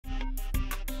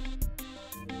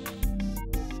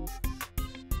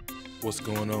What's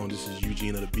going on? This is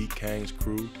Eugene of the Beat Kings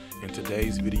crew. In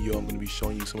today's video, I'm going to be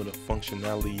showing you some of the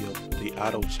functionality of the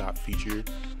AutoChop feature,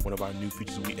 one of our new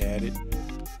features we added.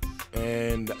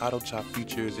 And the AutoChop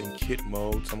feature is in kit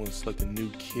mode, so I'm going to select a new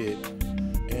kit,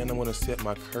 and I'm going to set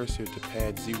my cursor to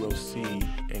pad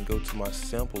 0C and go to my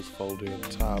samples folder at the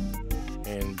top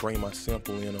and bring my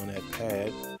sample in on that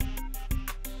pad.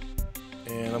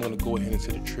 And I'm going to go ahead and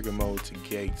set the trigger mode to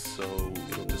gate, so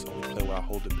it'll just only play while I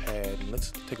hold the pad. And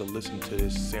let's take a listen to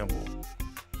this sample.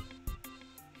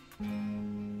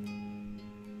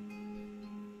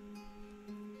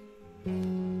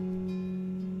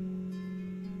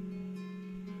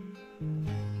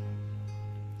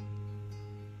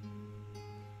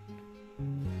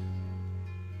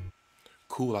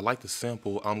 Cool, I like the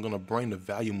sample. I'm going to bring the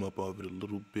volume up of it a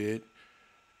little bit,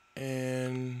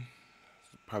 and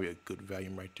probably a good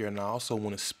volume right there. And I also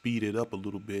want to speed it up a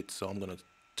little bit, so I'm going to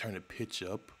turn the pitch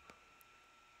up,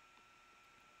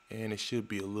 and it should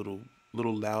be a little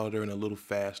louder and a little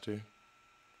faster.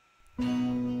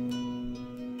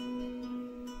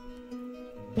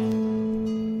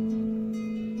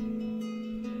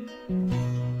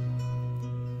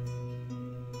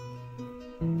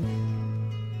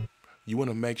 You want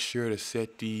to make sure to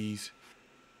set these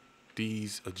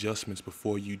adjustments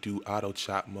before you do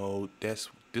AutoChop mode.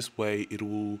 This way it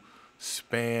will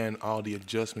span all the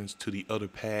adjustments to the other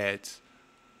pads,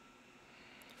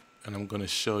 and I'm going to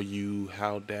show you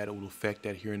how that will affect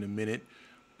that here in a minute.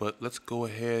 But let's go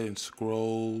ahead and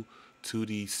scroll to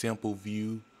the sample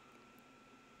view,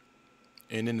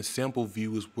 and in the sample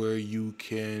view is where you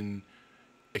can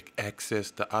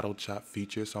access the AutoChop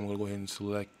feature. So I'm going to go ahead and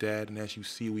select that, and as you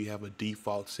see, we have a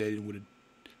default setting with a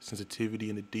sensitivity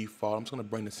in the default. I'm just going to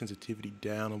bring the sensitivity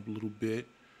down a little bit,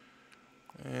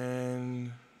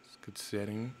 and it's a good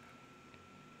setting.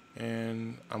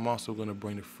 And I'm also going to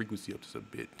bring the frequency up just a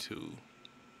bit too,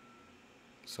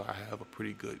 so I have a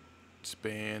pretty good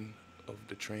span of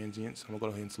the transients. I'm going to go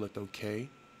ahead and select OK.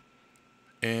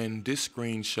 And this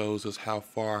screen shows us how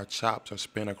far our chops are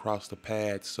spent across the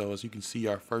pad. So as you can see,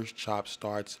 our first chop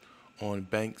starts on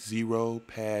bank 0,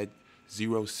 pad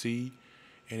 0C,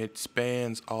 and it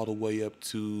spans all the way up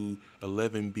to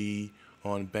 11B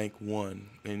on bank 1.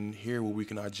 And here where we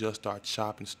can adjust our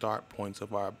chop and start points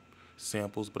of our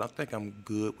samples, but I think I'm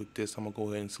good with this. I'm gonna go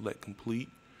ahead and select complete.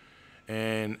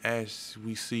 And as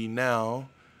we see now,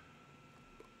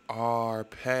 our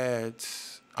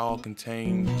pads all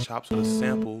contain chops for the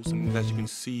samples, and as you can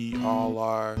see, all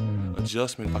our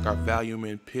adjustments, like our volume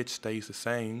and pitch, stays the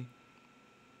same.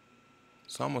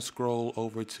 So I'm gonna scroll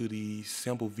over to the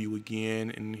sample view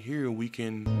again, and here we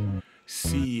can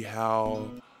see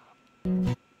how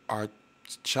our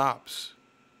chops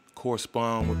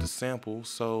correspond with the sample.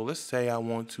 So let's say I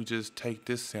want to just take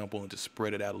this sample and just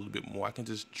spread it out a little bit more. I can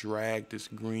just drag this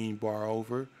green bar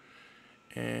over,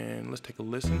 and let's take a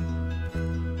listen.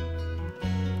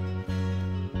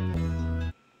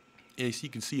 As you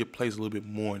can see, it plays a little bit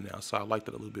more now, so I like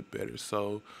that a little bit better.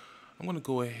 So I'm going to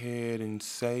go ahead and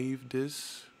save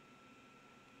this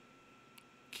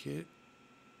kit,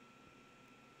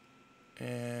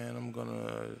 and I'm going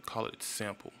to call it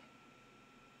sample.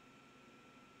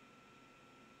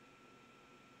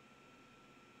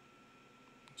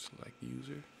 Select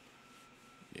user.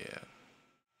 Yeah.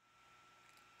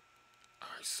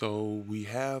 Alright, so we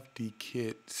have the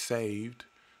kit saved,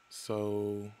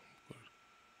 so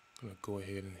I'm going to go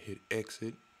ahead and hit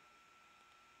exit.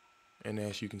 And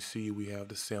as you can see, we have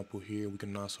the sample here. We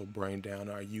can also bring down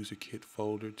our user kit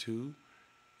folder too.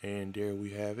 And there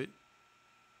we have it.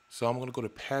 So I'm going to go to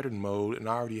pattern mode, and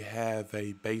I already have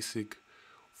a basic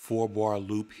 4-bar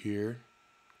loop here.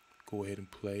 Go ahead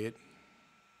and play it.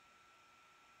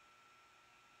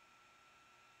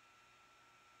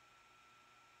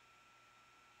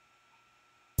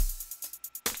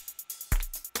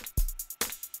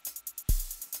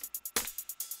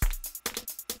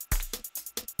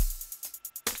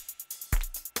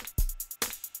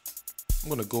 I'm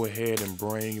going to go ahead and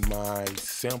bring my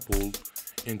sample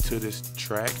into this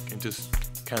track and just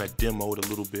kind of demo it a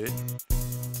little bit.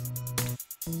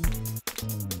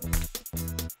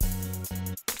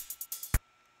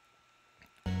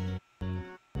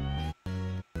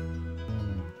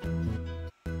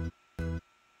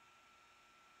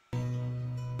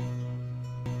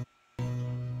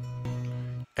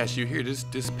 As you hear, this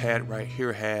pad right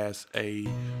here has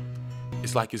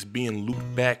it's like it's being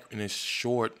looped back and it's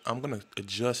short. I'm gonna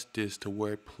adjust this to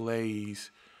where it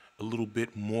plays a little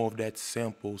bit more of that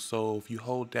sample. So if you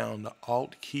hold down the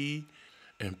Alt key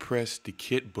and press the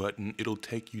kit button, it'll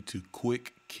take you to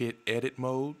quick kit edit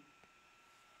mode.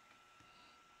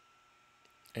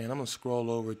 And I'm gonna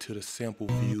scroll over to the sample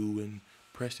view and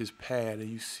press this pad, and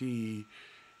you see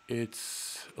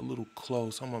it's a little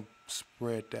close. I'm gonna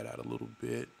spread that out a little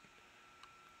bit.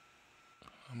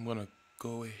 I'm gonna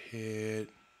go ahead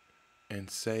and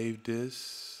save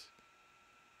this,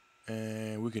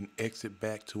 and we can exit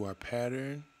back to our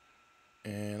pattern,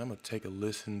 and I'm gonna take a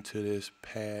listen to this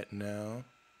pad now.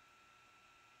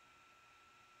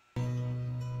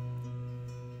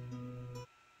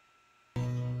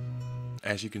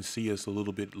 As you can see, it's a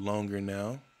little bit longer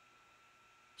now.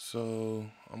 So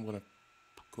I'm gonna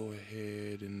go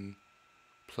ahead and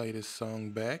play this song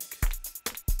back.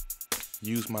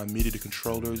 Use my MIDI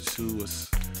controller to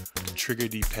trigger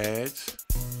the pads.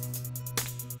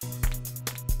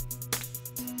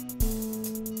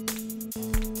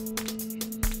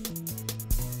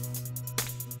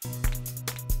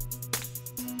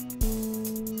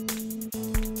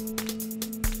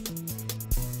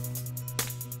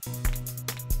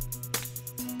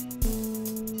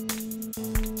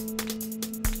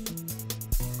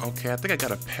 Okay, I think I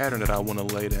got a pattern that I want to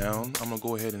lay down. I'm gonna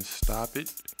go ahead and stop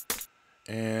it,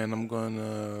 and I'm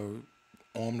gonna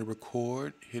arm the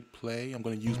record, hit play. I'm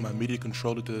gonna use my MIDI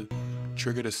controller to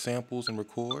trigger the samples and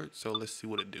record. So let's see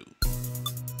what it do.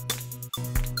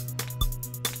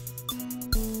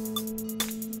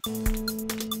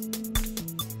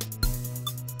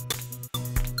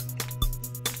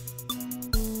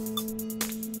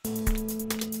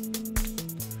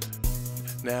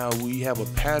 Now we have a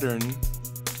pattern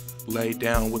laid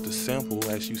down with the sample,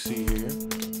 as you see here,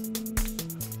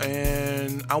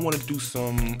 and I want to do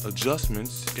some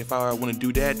adjustments. If I want to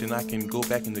do that, then I can go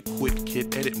back into quick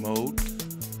kit edit mode,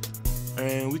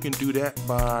 and we can do that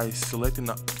by selecting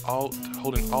the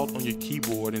holding Alt on your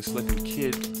keyboard and selecting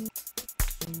kit,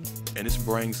 and this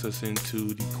brings us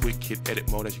into the quick kit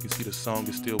edit mode. As you can see, the song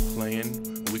is still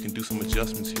playing. We can do some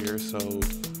adjustments here, so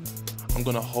I'm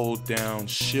gonna hold down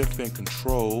Shift and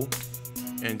Control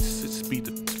and speed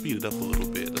it up a little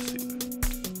bit. Let's see.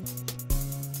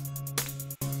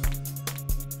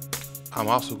 I'm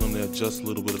also going to adjust a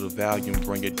little bit of the volume,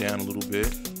 bring it down a little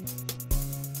bit.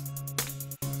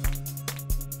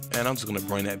 And I'm just going to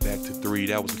bring that back to 3.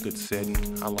 That was a good setting.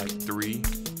 I like 3.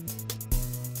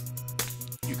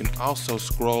 You can also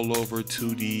scroll over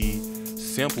to the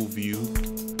sample view,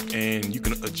 and you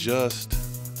can adjust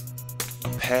a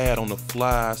pad on the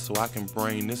fly, so I can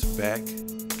bring this back.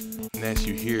 And as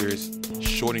you hear, it's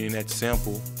shortening that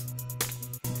sample.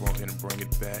 Go ahead and bring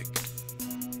it back.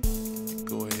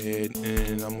 Go ahead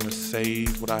and I'm gonna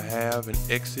save what I have and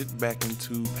exit back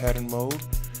into pattern mode.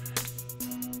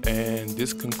 And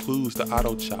this concludes the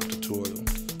AutoChop tutorial.